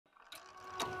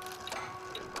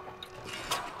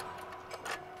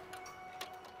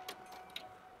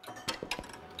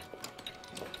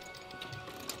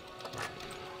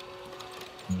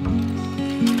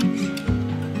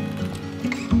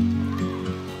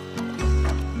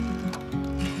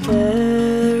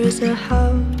is a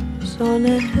house on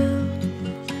a hill,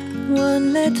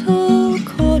 one little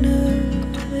corner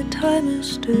where time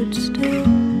has stood still,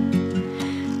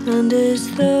 and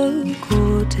as though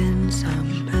caught in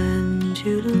some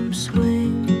pendulum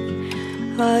swing,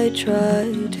 I try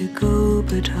to go,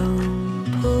 but home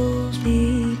pulls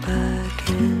me back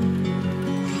in.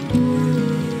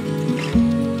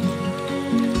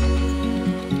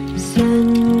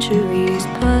 Centuries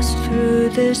pass through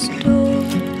this door.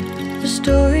 The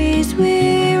stories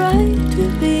we write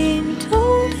have been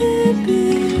told here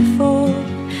before.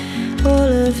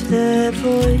 All of their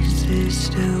voices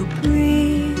still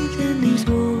breathe in these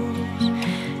walls.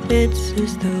 It's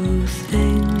as though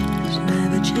things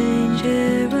never change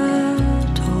here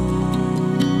at all.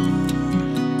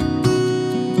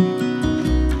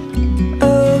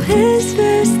 Oh, is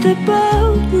this the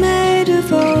boat made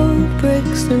of old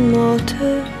bricks and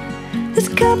mortar that's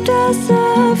kept us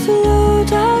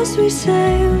afloat as we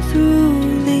sail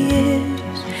through the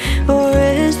years? Or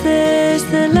is this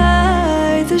the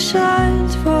light that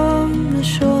shines from the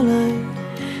shoreline,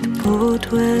 the port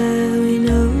where we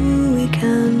know we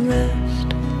can rest?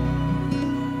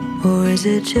 Or is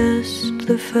it just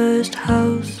the first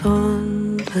house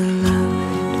on the left?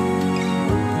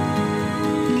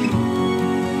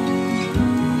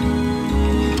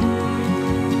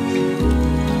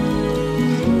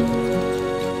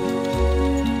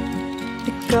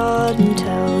 Garden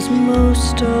tells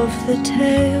most of the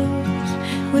tales,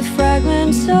 with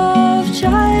fragments of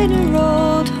china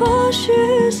rolled,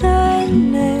 horseshoes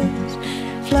and nails,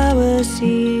 flower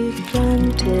seed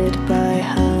planted by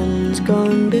hands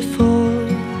gone before,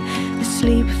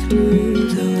 asleep through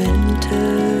the winter,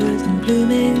 then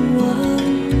blooming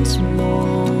once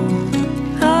more.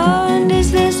 And is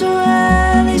this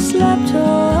where they slept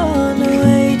on the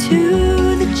way to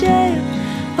the jail,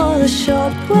 or the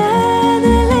shop where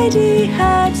the lady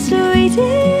had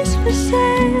sweeties for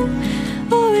sale?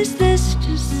 Or is this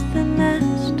just the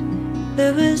nest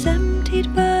that was emptied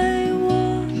by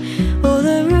war, or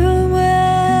the room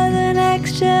where the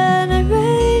next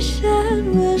generation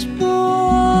was born?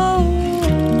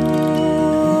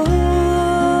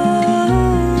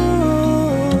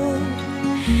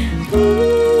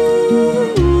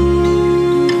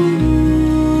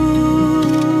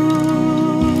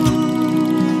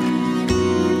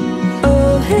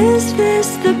 Is this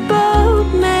the boat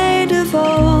made of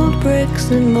old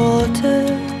bricks and mortar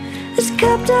that's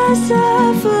kept us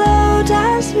afloat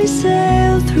as we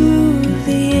sail through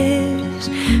the years?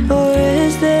 Or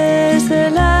is this the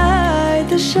light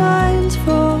that shines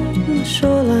from the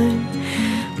shoreline,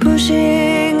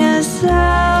 pushing us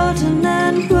out and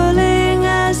then pulling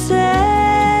us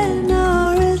in?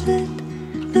 Or is it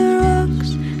the rocks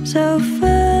so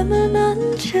firm and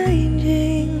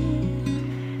unchanging?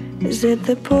 Is it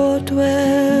the port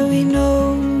where we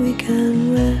know we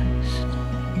can rest?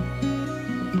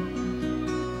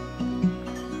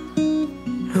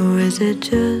 Or is it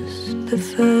just the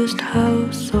first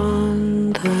house on